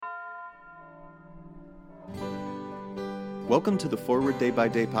Welcome to the Forward Day by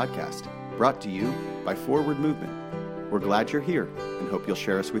Day podcast, brought to you by Forward Movement. We're glad you're here and hope you'll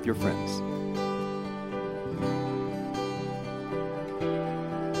share us with your friends.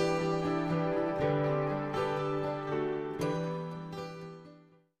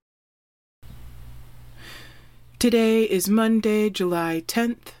 Today is Monday, July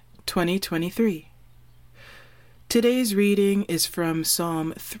 10th, 2023. Today's reading is from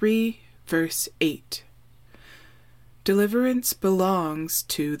Psalm 3, verse 8. Deliverance belongs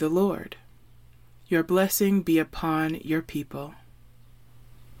to the Lord. Your blessing be upon your people.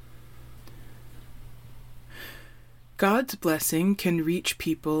 God's blessing can reach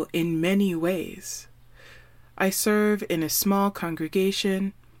people in many ways. I serve in a small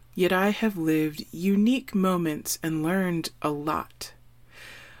congregation, yet I have lived unique moments and learned a lot.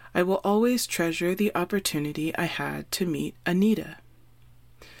 I will always treasure the opportunity I had to meet Anita.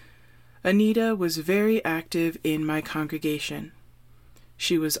 Anita was very active in my congregation.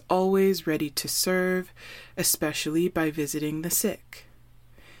 She was always ready to serve, especially by visiting the sick.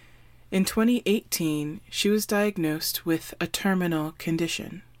 In 2018, she was diagnosed with a terminal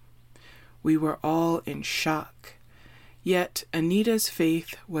condition. We were all in shock. Yet Anita's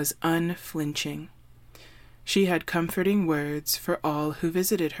faith was unflinching. She had comforting words for all who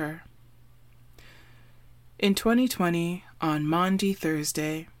visited her. In 2020, on Maundy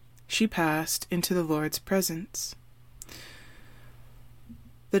Thursday, she passed into the Lord's presence.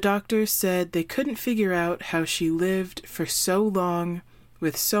 The doctors said they couldn't figure out how she lived for so long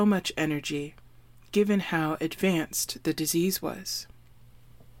with so much energy, given how advanced the disease was.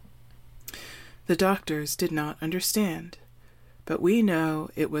 The doctors did not understand, but we know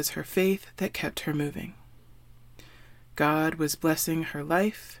it was her faith that kept her moving. God was blessing her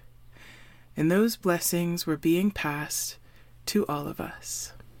life, and those blessings were being passed to all of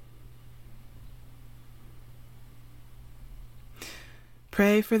us.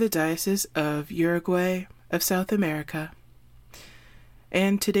 Pray for the Diocese of Uruguay of South America.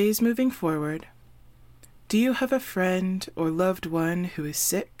 And today's moving forward, do you have a friend or loved one who is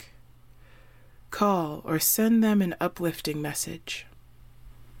sick? Call or send them an uplifting message.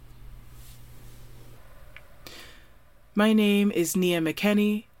 My name is Nia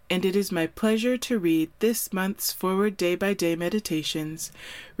McKenney, and it is my pleasure to read this month's Forward Day by Day Meditations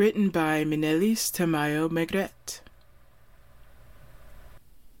written by Minelis Tamayo Megret.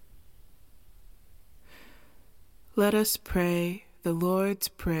 Let us pray the Lord's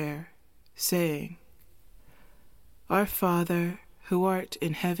Prayer, saying, Our Father, who art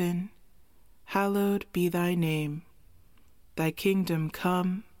in heaven, hallowed be thy name. Thy kingdom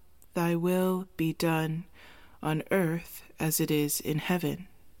come, thy will be done, on earth as it is in heaven.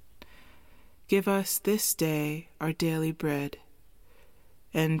 Give us this day our daily bread,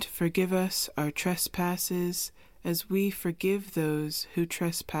 and forgive us our trespasses as we forgive those who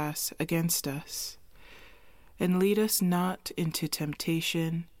trespass against us. And lead us not into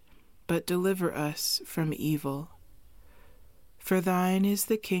temptation, but deliver us from evil. For thine is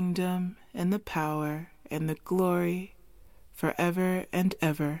the kingdom, and the power, and the glory, forever and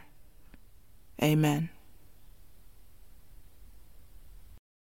ever. Amen.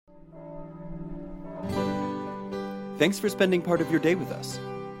 Thanks for spending part of your day with us.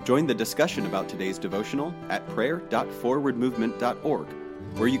 Join the discussion about today's devotional at prayer.forwardmovement.org,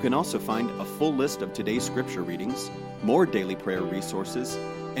 where you can also find a full list of today's scripture readings, more daily prayer resources,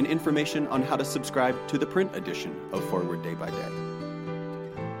 and information on how to subscribe to the print edition of Forward Day by Day.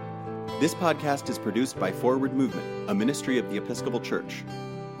 This podcast is produced by Forward Movement, a ministry of the Episcopal Church.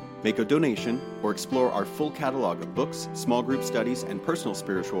 Make a donation or explore our full catalog of books, small group studies, and personal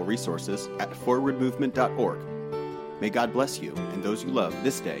spiritual resources at forwardmovement.org. May God bless you and those you love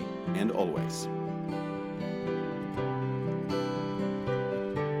this day and always.